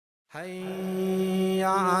حي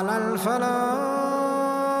على الفلاح.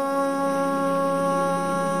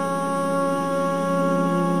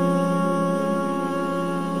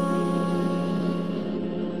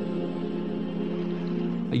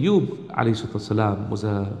 Ayyub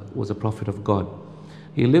alayhi was a prophet of God.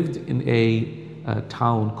 He lived in a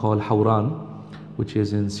town called Hawran, which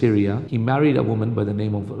is in Syria. He married a woman by the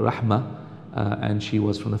name of Rahma, and she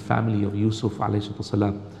was from the family of Yusuf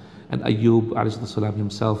alayhi. And Ayyub alayhi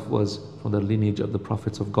himself was from the lineage of the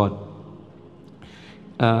prophets of God.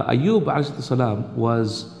 Ayyub alayhi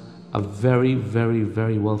was a very, very,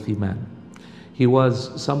 very wealthy man. He was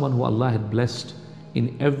someone who Allah had blessed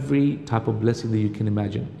in every type of blessing that you can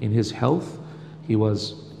imagine. In his health, he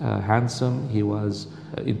was handsome, he was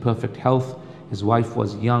in perfect health, his wife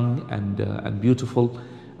was young and beautiful.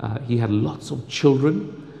 He had lots of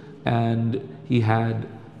children, and he had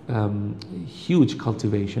huge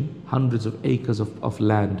cultivation, hundreds of acres of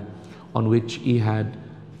land on which he had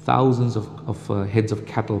thousands of heads of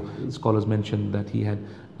cattle. Scholars mention that he had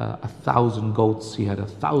 1,000 goats, he had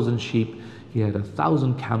 1,000 sheep, he had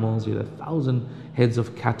 1,000 camels, he had 1,000 heads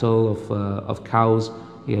of cattle, of cows,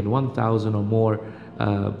 he had 1,000 or more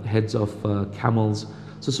heads of camels.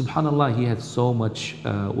 So subhanAllah, he had so much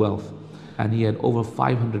wealth, and he had over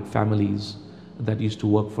 500 families that used to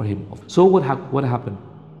work for him. So what happened?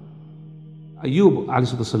 Ayyub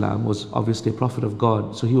alayhi was obviously a prophet of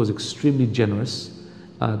God, so he was extremely generous.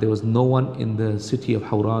 There was no one in the city of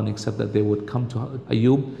Hawran except that they would come to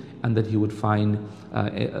Ayyub and that he would find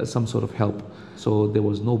some sort of help. So there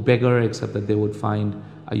was no beggar except that they would find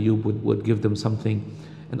Ayyub would give them something.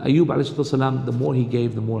 And Ayyub alayhi, the more he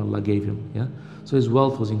gave, the more Allah gave him. Yeah? So his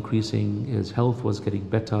wealth was increasing, his health was getting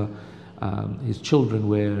better, his children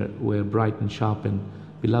were bright and sharp and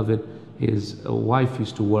beloved. His wife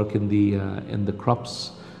used to work in the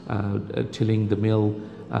crops, tilling the mill,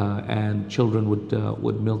 and children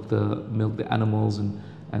would milk the animals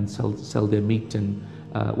and sell their meat. And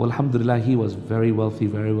well, alhamdulillah, he was very wealthy,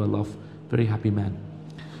 very well off, very happy man.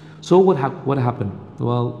 So what happened?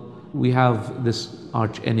 Well, we have this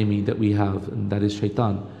arch enemy that we have, and that is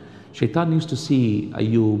Shaitan. Shaitan used to see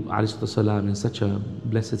Ayyub alayhi in such a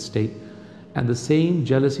blessed state, and the same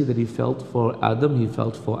jealousy that he felt for Adam, he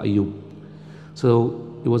felt for Ayyub.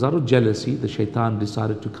 So it was out of jealousy that Shaitan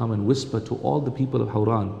decided to come and whisper to all the people of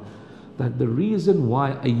Hawran that the reason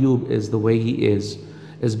why Ayyub is the way he is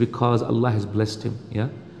because Allah has blessed him. Yeah,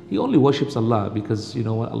 he only worships Allah because you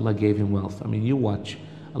know what, Allah gave him wealth. I mean, you watch,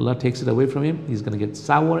 Allah takes it away from him, he's going to get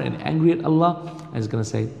sour and angry at Allah, and he's going to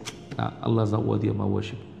say, Allah is not worthy of my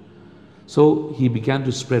worship. So he began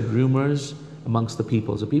to spread rumors amongst the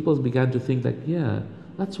people. So people began to think that, yeah,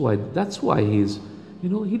 that's why he's, you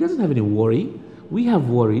know, he doesn't have any worry. We have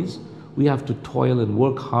worries. We have to toil and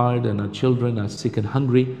work hard, and our children are sick and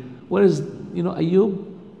hungry. Whereas, you know, Ayyub,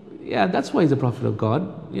 yeah, that's why he's a prophet of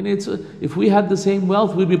God. You know, if we had the same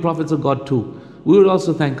wealth, we'd be prophets of God too. We would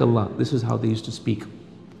also thank Allah. This is how they used to speak.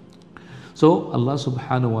 So Allah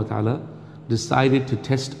subhanahu wa ta'ala decided to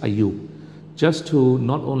test Ayyub, just to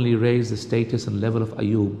not only raise the status and level of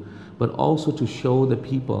Ayyub, but also to show the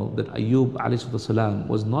people that Ayyub alayhi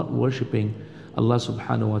was not worshipping Allah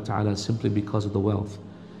subhanahu wa ta'ala simply because of the wealth.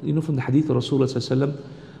 You know, from the hadith of Rasulullah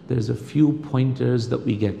there's a few pointers that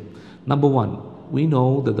we get. Number one, we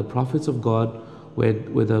know that the prophets of God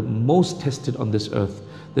were the most tested on this earth.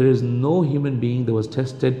 There is no human being that was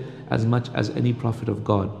tested as much as any prophet of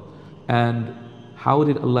God. And how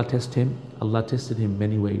did Allah test him? Allah tested him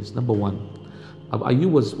many ways. Number one,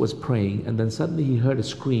 Ayyub was praying, and then suddenly he heard a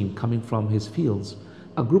scream coming from his fields.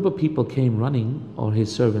 A group of people came running, or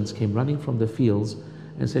his servants came running from the fields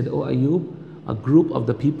and said, "Oh Ayyub, a group of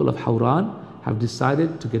the people of Hawran have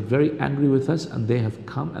decided to get very angry with us, and they have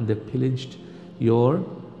come and they've pillaged your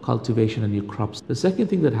cultivation and your crops." The second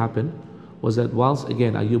thing that happened was that whilst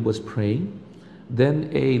again Ayyub was praying, then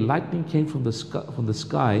a lightning came from the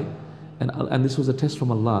sky, and this was a test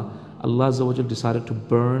from Allah. Allah Azza wa Jal decided to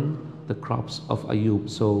burn the crops of Ayyub.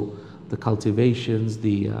 So the cultivations,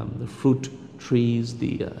 the fruit trees,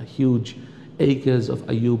 the huge acres of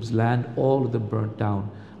Ayyub's land, all of them burnt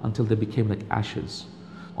down until they became like ashes.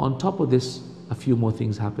 On top of this, a few more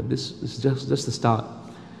things happened. This is just the start.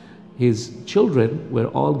 His children were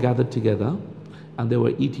all gathered together, and they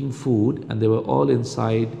were eating food, and they were all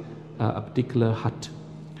inside a particular hut.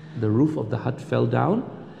 The roof of the hut fell down,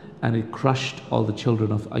 and it crushed all the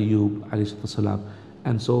children of Ayyub alayhi salam.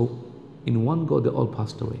 And so in one go they all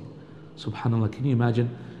passed away. Subhanallah, can you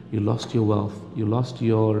imagine? You lost your wealth, you lost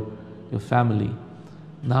your family.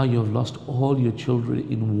 Now you have lost all your children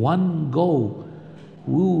in one go.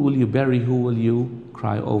 Who will you bury? Who will you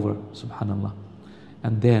cry over? Subhanallah.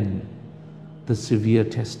 And then the severe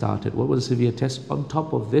test started. What was the severe test? On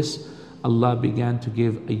top of this, Allah began to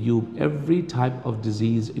give Ayyub every type of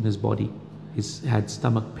disease in his body. He had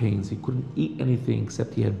stomach pains. He couldn't eat anything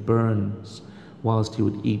except he had burns whilst he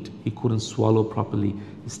would eat. He couldn't swallow properly.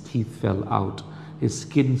 His teeth fell out. His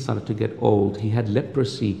skin started to get old. He had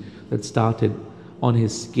leprosy that started on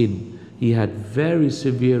his skin. He had very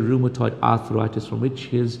severe rheumatoid arthritis from which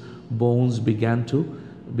his bones began to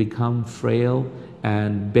become frail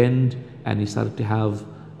and bend, and he started to have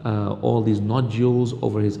all these nodules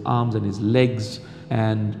over his arms and his legs,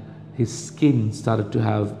 and his skin started to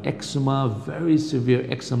have eczema, very severe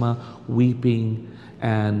eczema, weeping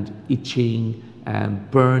and itching and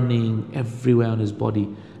burning everywhere on his body.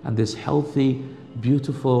 And this healthy,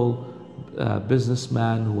 beautiful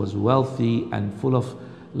businessman who was wealthy and full of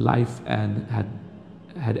life and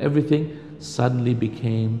had everything, suddenly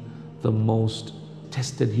became the most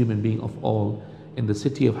tested human being of all in the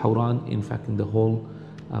city of Hawran, in fact in the whole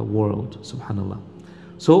world, subhanallah.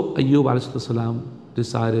 So Ayyub alayhi salam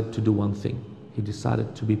decided to do one thing. He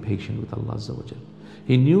decided to be patient with Allah Azza wa Jal.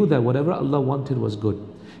 He knew that whatever Allah wanted was good.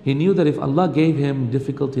 He knew that if Allah gave him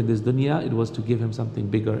difficulty in this dunya, it was to give him something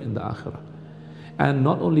bigger in the akhirah. And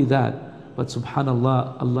not only that, but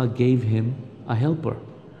subhanallah, Allah gave him a helper,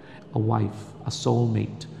 a wife, a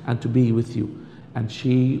soulmate, and to be with you. And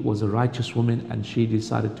she was a righteous woman, and she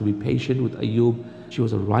decided to be patient with Ayyub. She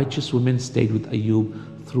was a righteous woman, stayed with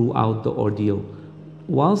Ayyub throughout the ordeal.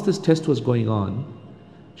 Whilst this test was going on,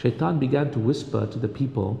 Shaitan began to whisper to the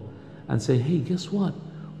people and say, hey, guess what?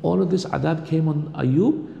 All of this adab came on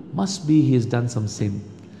Ayyub, must be he has done some sin.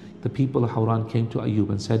 The people of Hawran came to Ayyub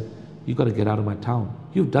and said, you got to get out of my town.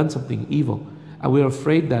 You've done something evil. And we are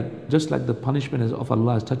afraid that just like the punishment of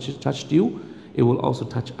Allah has touched you, it will also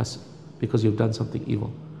touch us because you've done something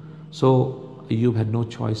evil. So Ayyub had no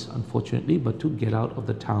choice, unfortunately, but to get out of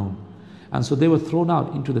the town. And so they were thrown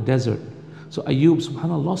out into the desert. So Ayyub,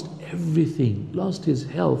 subhanAllah, lost everything, lost his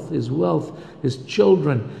health, his wealth, his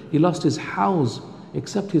children. He lost his house,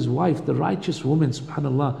 except his wife, the righteous woman,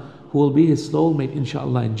 subhanAllah, who will be his soulmate,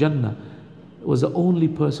 inshallah, in Jannah, was the only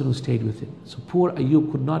person who stayed with him. So poor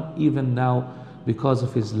Ayyub could not even now, because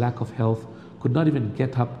of his lack of health, could not even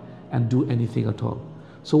get up and do anything at all.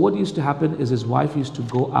 So what used to happen is his wife used to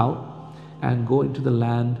go out and go into the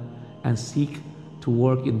land and seek to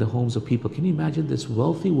work in the homes of people. Can you imagine this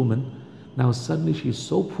wealthy woman? Now suddenly she's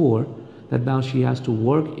so poor that now she has to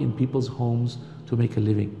work in people's homes to make a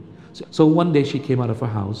living. So one day she came out of her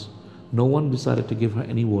house. No one decided to give her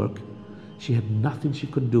any work. She had nothing she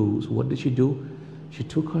could do. So what did she do? She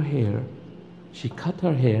took her hair, she cut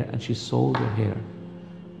her hair, and she sold her hair.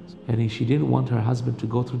 And she didn't want her husband to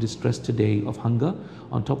go through distress today of hunger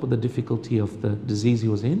on top of the difficulty of the disease he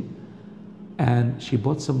was in. And she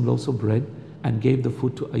bought some loaves of bread and gave the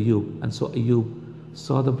food to Ayyub. And so Ayyub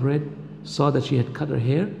saw the bread, saw that she had cut her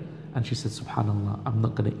hair, and she said, subhanallah, I'm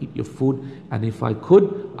not going to eat your food, and if I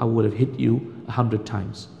could, I would have hit you 100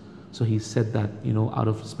 times. So he said that, out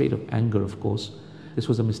of a spate of anger, of course. This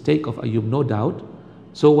was a mistake of Ayyub, no doubt.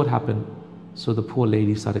 So what happened? So the poor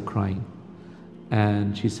lady started crying.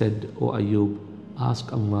 And she said, oh Ayyub,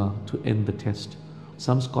 ask Allah to end the test.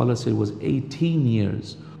 Some scholars say it was 18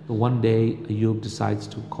 years. So one day Ayyub decides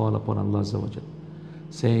to call upon Allah Azza wa Jal,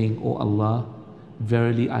 saying, oh Allah,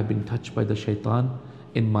 verily I've been touched by the shaitan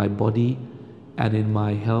in my body and in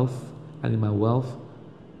my health and in my wealth,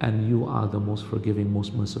 and you are the most forgiving,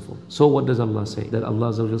 most merciful. So what does Allah say? That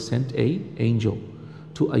Allah Azza wa Jal sent an angel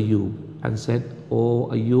to Ayyub and said, oh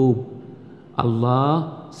Ayyub,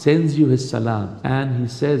 Allah sends you His salam, and He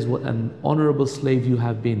says what an honorable slave you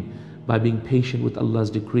have been by being patient with Allah's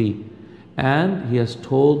decree. And He has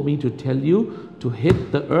told me to tell you to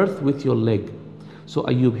hit the earth with your leg. So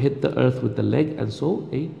Ayyub hit the earth with the leg, and so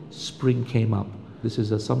a spring came up. This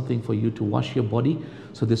is something for you to wash your body,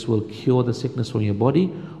 so this will cure the sickness from your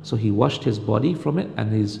body. So he washed his body from it,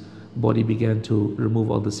 and his body began to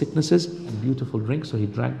remove all the sicknesses, and beautiful drink. So he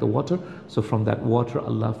drank the water. So from that water,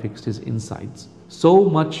 Allah fixed his insides. So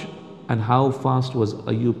much and how fast was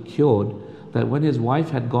Ayyub cured that when his wife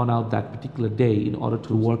had gone out that particular day in order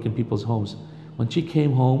to work in people's homes, when she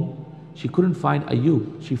came home, she couldn't find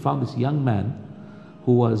Ayyub. She found this young man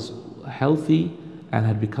who was healthy and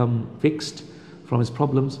had become fixed from his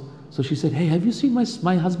problems. So she said, hey, have you seen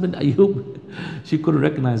my husband Ayyub? She couldn't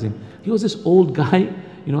recognize him. He was this old guy,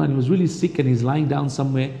 and he was really sick, and he's lying down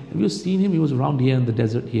somewhere. Have you seen him? He was around here in the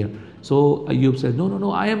desert here. So Ayyub said,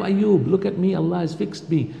 no, I am Ayyub. Look at me. Allah has fixed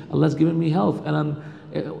me. Allah has given me health. And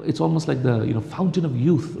it's almost like the fountain of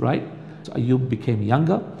youth, right? So Ayyub became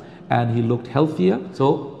younger and he looked healthier.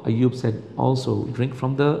 So Ayyub said, also drink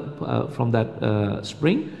from that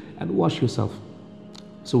spring and wash yourself.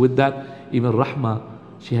 So with that, even Rahma,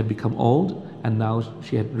 she had become old and now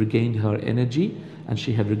she had regained her energy and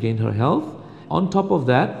she had regained her health. On top of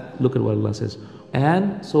that, look at what Allah says.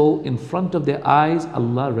 And so in front of their eyes,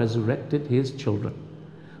 Allah resurrected his children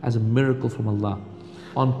as a miracle from Allah.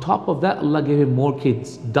 On top of that, Allah gave him more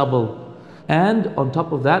kids, double. And on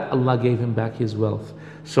top of that, Allah gave him back his wealth.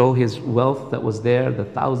 So his wealth that was there, the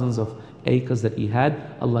thousands of acres that he had,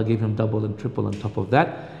 Allah gave him double and triple on top of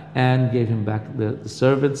that and gave him back the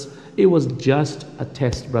servants. It was just a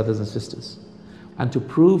test, brothers and sisters. And to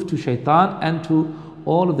prove to shaitan and to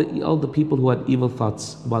all the people who had evil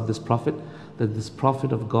thoughts about this prophet, that this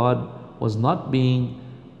prophet of God was not being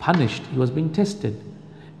punished, he was being tested.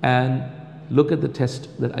 And look at the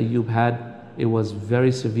test that Ayyub had. It was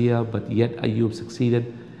very severe, but yet Ayyub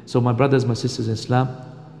succeeded. So my brothers, my sisters in Islam,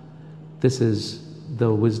 this is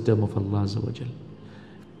the wisdom of Allah Azza wa Jal.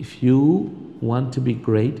 If you want to be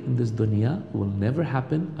great in this dunya, it will never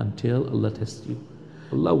happen until Allah tests you.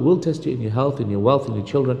 Allah will test you in your health, in your wealth, in your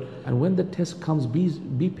children. And when the test comes,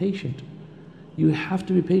 be patient. You have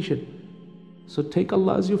to be patient. So take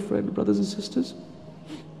Allah as your friend, brothers and sisters.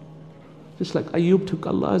 Just like Ayyub took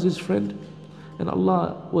Allah as his friend, and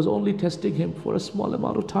Allah was only testing him for a small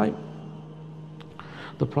amount of time.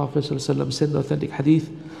 The Prophet ﷺ said in the authentic hadith,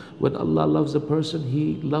 when Allah loves a person,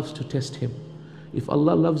 He loves to test him. If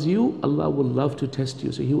Allah loves you, Allah will love to test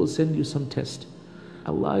you. So He will send you some test.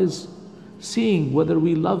 Allah is seeing whether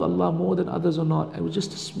we love Allah more than others or not. It was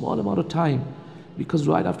just a small amount of time, because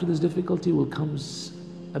right after this difficulty will come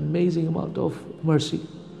amazing amount of mercy.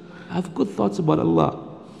 Have good thoughts about Allah.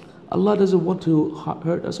 Allah doesn't want to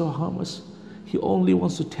hurt us or harm us. He only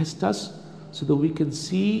wants to test us so that we can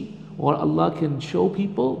see, or Allah can show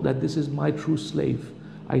people that this is my true slave.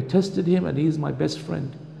 I tested him and he is my best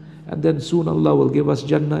friend. And then soon Allah will give us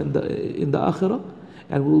Jannah in the Akhirah,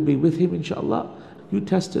 and we'll be with him inshallah. You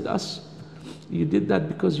tested us. You did that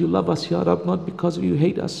because you love us, Ya Rab, not because you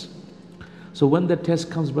hate us. So when that test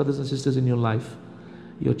comes, brothers and sisters, in your life,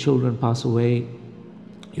 your children pass away,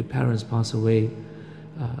 your parents pass away,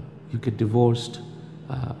 you get divorced,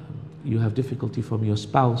 you have difficulty from your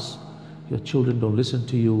spouse, your children don't listen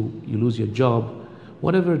to you, you lose your job,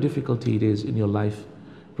 whatever difficulty it is in your life,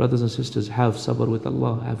 brothers and sisters, have sabr with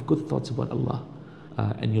Allah, have good thoughts about Allah,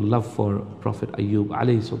 and your love for Prophet Ayyub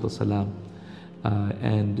alayhi salam,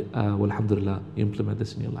 and alhamdulillah, implement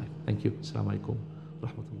this in your life. Thank you. Assalamu alaikum wa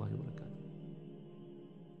rahmatullahi wa barakatuh.